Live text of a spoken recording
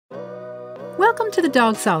Welcome to the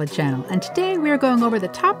Dog Solid channel, and today we are going over the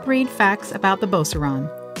top breed facts about the Beauceron.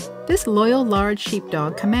 This loyal large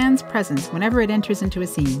sheepdog commands presence whenever it enters into a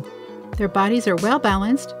scene. Their bodies are well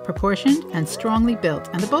balanced, proportioned, and strongly built,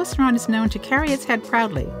 and the Beauceron is known to carry its head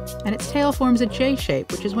proudly, and its tail forms a J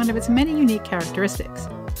shape, which is one of its many unique characteristics.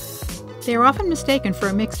 They are often mistaken for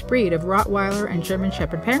a mixed breed of Rottweiler and German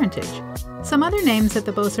Shepherd parentage. Some other names that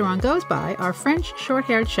the Beauceron goes by are French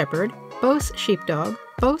Shorthaired Shepherd, Beauce Sheepdog,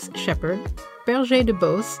 Beauce Shepherd, Berger de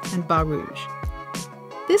Beauce, and Bas Rouge.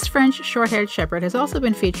 This French Shorthaired Shepherd has also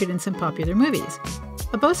been featured in some popular movies.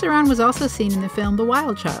 A Beauceron was also seen in the film The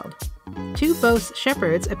Wild Child. Two Beauce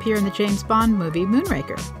Shepherds appear in the James Bond movie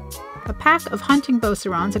Moonraker. A pack of hunting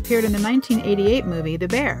Beaucerons appeared in the 1988 movie The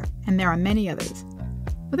Bear, and there are many others.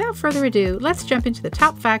 Without further ado, let's jump into the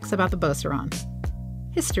top facts about the Beauceron.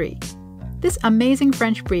 History. This amazing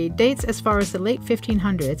French breed dates as far as the late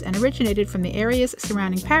 1500s and originated from the areas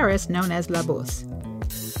surrounding Paris known as La Beauce.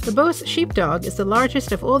 The Beauce Sheepdog is the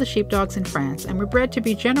largest of all the sheepdogs in France and were bred to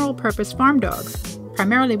be general-purpose farm dogs,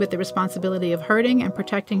 primarily with the responsibility of herding and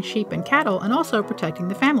protecting sheep and cattle and also protecting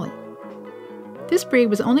the family. This breed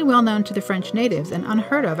was only well known to the French natives and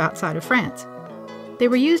unheard of outside of France. They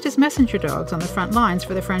were used as messenger dogs on the front lines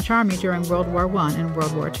for the French army during World War I and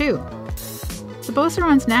World War II. The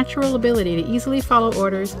Beauceron's natural ability to easily follow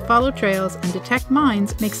orders, follow trails, and detect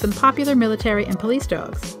mines makes them popular military and police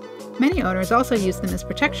dogs. Many owners also use them as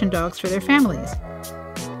protection dogs for their families.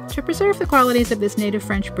 To preserve the qualities of this native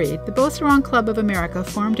French breed, the Beauceron Club of America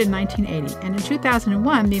formed in 1980, and in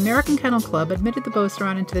 2001 the American Kennel Club admitted the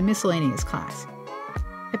Beauceron into the miscellaneous class.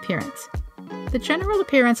 Appearance. The general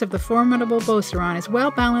appearance of the formidable Beauceron is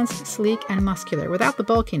well-balanced, sleek, and muscular without the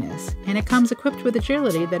bulkiness, and it comes equipped with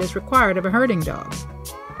agility that is required of a herding dog.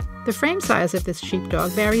 The frame size of this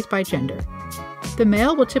sheepdog varies by gender. The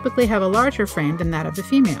male will typically have a larger frame than that of the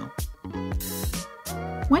female.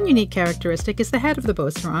 One unique characteristic is the head of the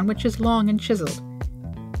Beauceron, which is long and chiseled.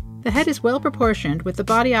 The head is well proportioned, with the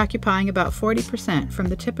body occupying about 40% from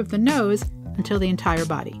the tip of the nose until the entire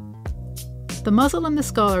body. The muzzle and the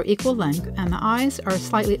skull are equal length, and the eyes are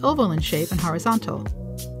slightly oval in shape and horizontal.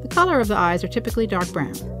 The color of the eyes are typically dark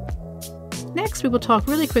brown. Next, we will talk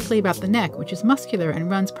really quickly about the neck, which is muscular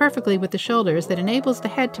and runs perfectly with the shoulders that enables the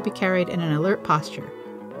head to be carried in an alert posture.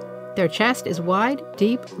 Their chest is wide,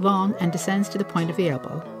 deep, long, and descends to the point of the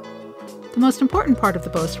elbow. The most important part of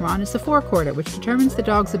the Beauceron is the forequarter, which determines the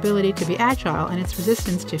dog's ability to be agile and its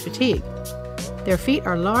resistance to fatigue. Their feet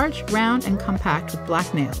are large, round, and compact with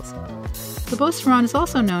black nails. The Beauceron is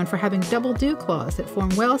also known for having double dew claws that form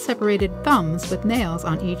well-separated thumbs with nails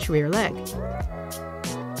on each rear leg.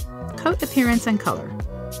 Coat appearance and color.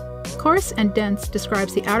 Coarse and dense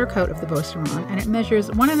describes the outer coat of the Beauceron, and it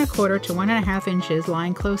measures 1 1/4 to 1 1/2 inches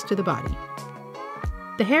lying close to the body.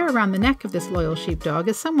 The hair around the neck of this loyal sheepdog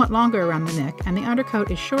is somewhat longer around the neck, and the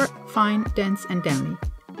undercoat is short, fine, dense, and downy,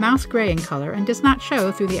 mouse gray in color, and does not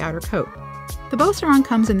show through the outer coat. The Beauceron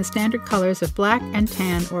comes in the standard colors of black and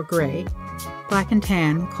tan or gray, black and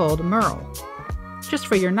tan called merle. Just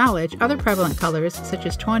for your knowledge, other prevalent colors such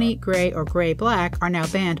as tawny, gray, or gray-black are now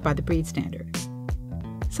banned by the breed standard.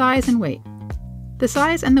 Size and weight. The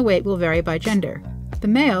size and the weight will vary by gender. The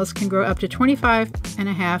males can grow up to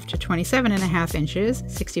 25.5 to 27.5 inches,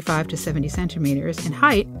 65 to 70 centimeters in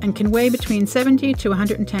height, and can weigh between 70 to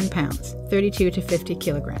 110 pounds, 32 to 50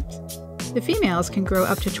 kilograms. The females can grow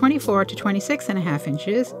up to 24 to 26.5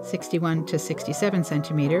 inches, 61 to 67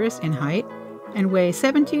 centimeters in height, and weigh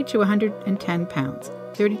 70 to 110 pounds,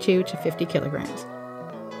 32 to 50 kilograms.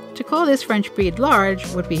 To call this French breed large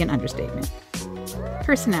would be an understatement.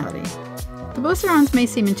 Personality. The Beaucerons may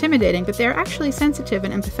seem intimidating, but they are actually sensitive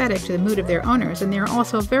and empathetic to the mood of their owners, and they are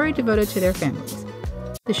also very devoted to their families.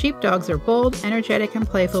 The sheepdogs are bold, energetic, and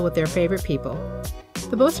playful with their favorite people.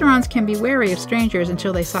 The Beaucerons can be wary of strangers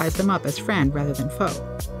until they size them up as friend rather than foe.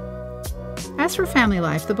 As for family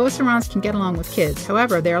life, the Beaucerons can get along with kids,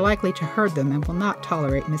 however, they are likely to herd them and will not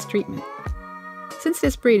tolerate mistreatment. Since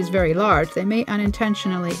this breed is very large, they may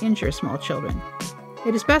unintentionally injure small children.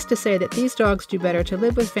 It is best to say that these dogs do better to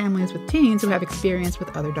live with families with teens who have experience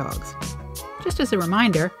with other dogs. Just as a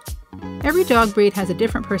reminder, every dog breed has a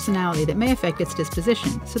different personality that may affect its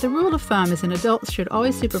disposition, so the rule of thumb is an adult should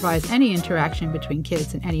always supervise any interaction between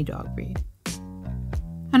kids and any dog breed.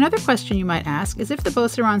 Another question you might ask is if the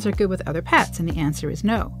Beaucerons are good with other pets, and the answer is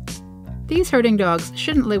no. These herding dogs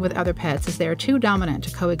shouldn't live with other pets as they are too dominant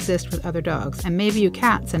to coexist with other dogs and may view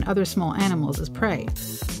cats and other small animals as prey.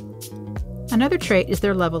 Another trait is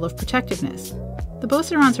their level of protectiveness. The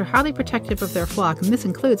Beaucerons are highly protective of their flock, and this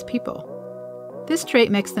includes people. This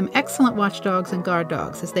trait makes them excellent watchdogs and guard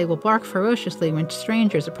dogs, as they will bark ferociously when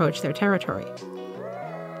strangers approach their territory.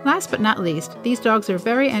 Last but not least, these dogs are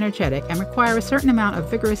very energetic and require a certain amount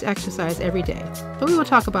of vigorous exercise every day, but we will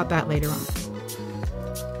talk about that later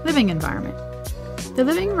on. Living environment. The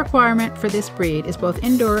living requirement for this breed is both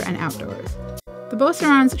indoor and outdoors. The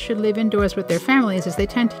Beaucerons should live indoors with their families, as they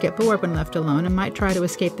tend to get bored when left alone and might try to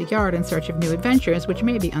escape the yard in search of new adventures, which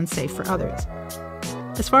may be unsafe for others.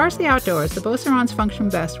 As far as the outdoors, the Beaucerons function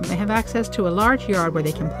best when they have access to a large yard where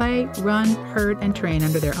they can play, run, herd, and train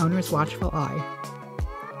under their owner's watchful eye.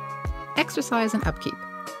 Exercise and upkeep.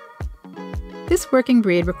 This working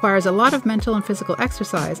breed requires a lot of mental and physical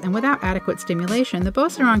exercise, and without adequate stimulation, the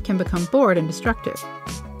Beauceron can become bored and destructive.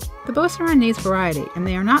 The Beauceron needs variety, and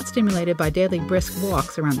they are not stimulated by daily brisk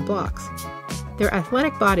walks around the blocks. Their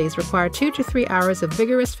athletic bodies require 2 to 3 hours of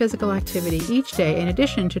vigorous physical activity each day in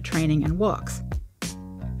addition to training and walks.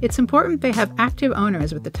 It's important they have active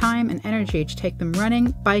owners with the time and energy to take them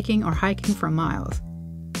running, biking, or hiking for miles.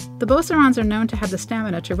 The Beaucerons are known to have the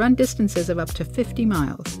stamina to run distances of up to 50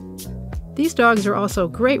 miles. These dogs are also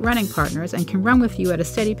great running partners and can run with you at a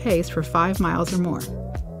steady pace for 5 miles or more.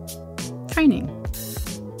 Training.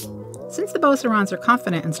 Since the Beaucerons are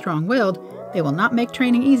confident and strong-willed, they will not make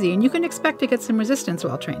training easy, and you can expect to get some resistance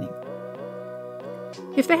while training.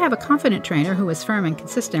 If they have a confident trainer who is firm and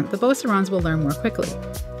consistent, the Beaucerons will learn more quickly.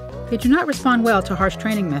 They do not respond well to harsh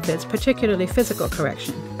training methods, particularly physical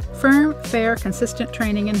correction. Firm, fair, consistent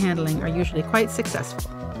training and handling are usually quite successful.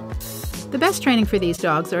 The best training for these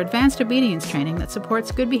dogs are advanced obedience training that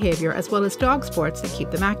supports good behavior, as well as dog sports that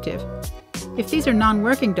keep them active. If these are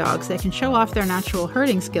non-working dogs, they can show off their natural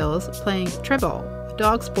herding skills playing treball, a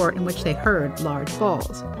dog sport in which they herd large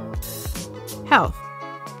balls. Health.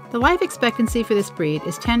 The life expectancy for this breed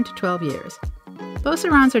is 10 to 12 years.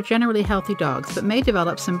 Beaucerons are generally healthy dogs, but may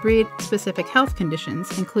develop some breed-specific health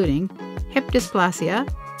conditions, including hip dysplasia,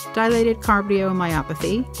 dilated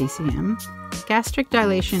cardiomyopathy, DCM, gastric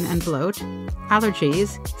dilation and bloat,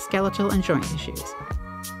 allergies, skeletal and joint issues.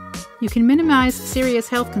 You can minimize serious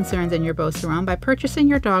health concerns in your Beauceron by purchasing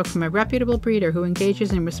your dog from a reputable breeder who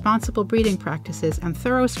engages in responsible breeding practices and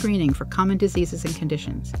thorough screening for common diseases and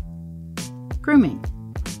conditions. Grooming.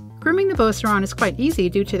 Grooming the Beauceron is quite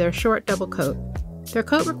easy due to their short double coat. Their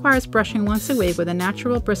coat requires brushing once a week with a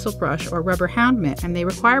natural bristle brush or rubber hound mitt, and they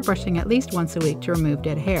require brushing at least once a week to remove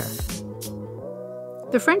dead hair.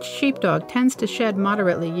 The French Sheepdog tends to shed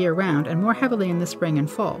moderately year-round and more heavily in the spring and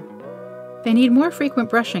fall. They need more frequent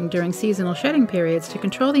brushing during seasonal shedding periods to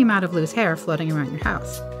control the amount of loose hair floating around your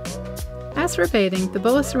house. As for bathing, the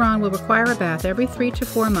Beauceron will require a bath every 3 to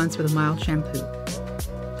 4 months with a mild shampoo.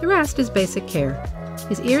 The rest is basic care.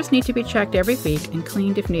 His ears need to be checked every week and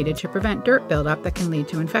cleaned if needed to prevent dirt buildup that can lead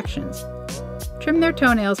to infections. Trim their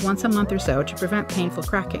toenails once a month or so to prevent painful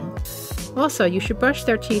cracking. Also, you should brush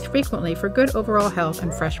their teeth frequently for good overall health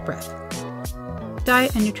and fresh breath.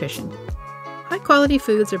 Diet and nutrition. High-quality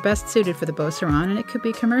foods are best suited for the Beauceron, and it could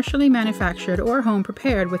be commercially manufactured or home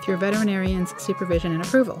prepared with your veterinarian's supervision and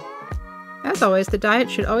approval. As always, the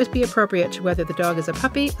diet should always be appropriate to whether the dog is a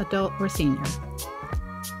puppy, adult, or senior.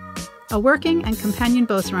 A working and companion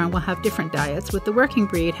Beauceron will have different diets, with the working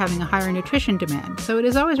breed having a higher nutrition demand, so it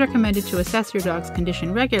is always recommended to assess your dog's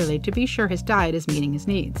condition regularly to be sure his diet is meeting his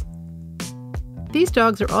needs. These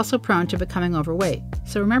dogs are also prone to becoming overweight,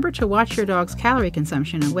 so remember to watch your dog's calorie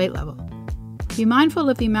consumption and weight level. Be mindful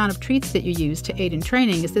of the amount of treats that you use to aid in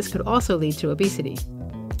training, as this could also lead to obesity.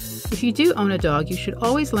 If you do own a dog, you should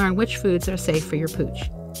always learn which foods are safe for your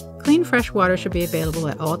pooch. Clean fresh water should be available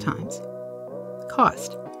at all times.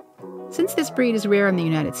 Cost. Since this breed is rare in the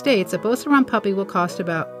United States, a Beauceron puppy will cost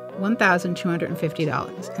about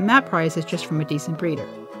 $1,250, and that price is just from a decent breeder.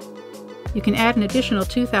 You can add an additional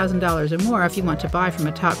 $2,000 or more if you want to buy from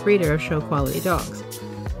a top breeder of show-quality dogs.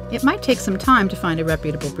 It might take some time to find a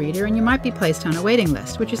reputable breeder, and you might be placed on a waiting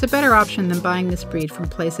list, which is a better option than buying this breed from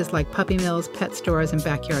places like puppy mills, pet stores, and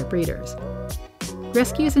backyard breeders.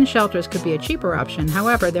 Rescues and shelters could be a cheaper option,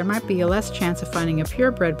 however, there might be a less chance of finding a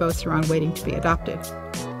purebred Beauceron waiting to be adopted.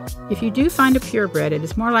 If you do find a purebred, it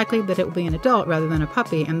is more likely that it will be an adult rather than a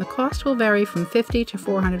puppy, and the cost will vary from $50 to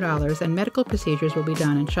 $400, and medical procedures will be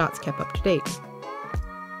done and shots kept up to date.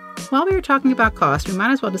 While we are talking about cost, we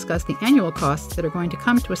might as well discuss the annual costs that are going to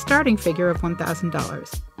come to a starting figure of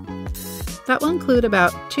 $1,000. That will include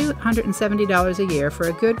about $270 a year for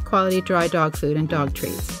a good quality dry dog food and dog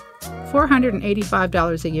treats,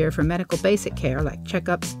 $485 a year for medical basic care like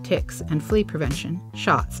checkups, ticks, and flea prevention,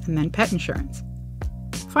 shots, and then pet insurance.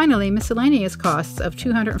 Finally, miscellaneous costs of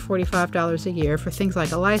 $245 a year for things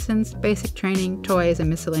like a license, basic training, toys, and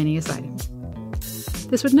miscellaneous items.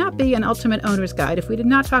 This would not be an ultimate owner's guide if we did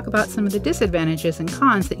not talk about some of the disadvantages and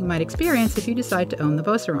cons that you might experience if you decide to own the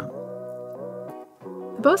Beauceron.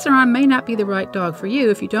 The Beauceron may not be the right dog for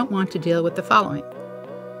you if you don't want to deal with the following: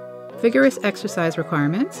 vigorous exercise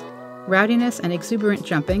requirements, rowdiness and exuberant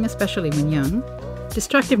jumping, especially when young,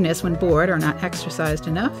 destructiveness when bored or not exercised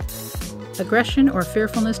enough, aggression or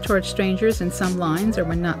fearfulness toward strangers in some lines or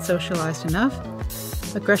when not socialized enough,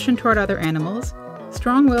 aggression toward other animals,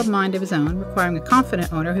 strong-willed mind of his own, requiring a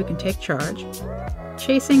confident owner who can take charge,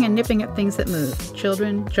 chasing and nipping at things that move,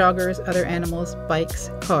 children, joggers, other animals, bikes,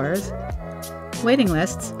 cars, waiting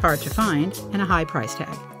lists, hard to find, and a high price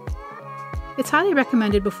tag. It's highly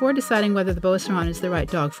recommended before deciding whether the Beauceron is the right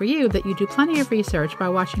dog for you that you do plenty of research by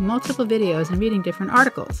watching multiple videos and reading different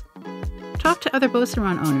articles. Talk to other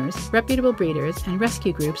Beauceron owners, reputable breeders, and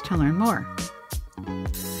rescue groups to learn more.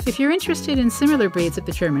 If you're interested in similar breeds of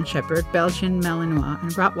the German Shepherd, Belgian, Malinois,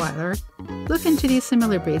 and Rottweiler, look into these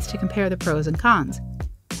similar breeds to compare the pros and cons.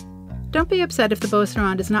 Don't be upset if the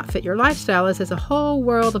Beauceron does not fit your lifestyle, as there's a whole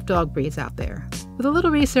world of dog breeds out there. With a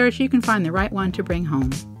little research, you can find the right one to bring home.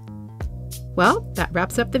 Well, that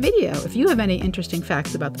wraps up the video. If you have any interesting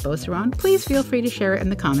facts about the Beauceron, please feel free to share it in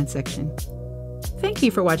the comments section. Thank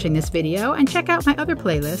you for watching this video, and check out my other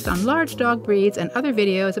playlist on large dog breeds and other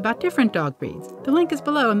videos about different dog breeds. The link is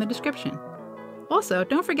below in the description. Also,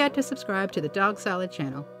 don't forget to subscribe to the Dog Salad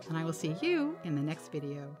channel, and I will see you in the next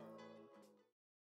video.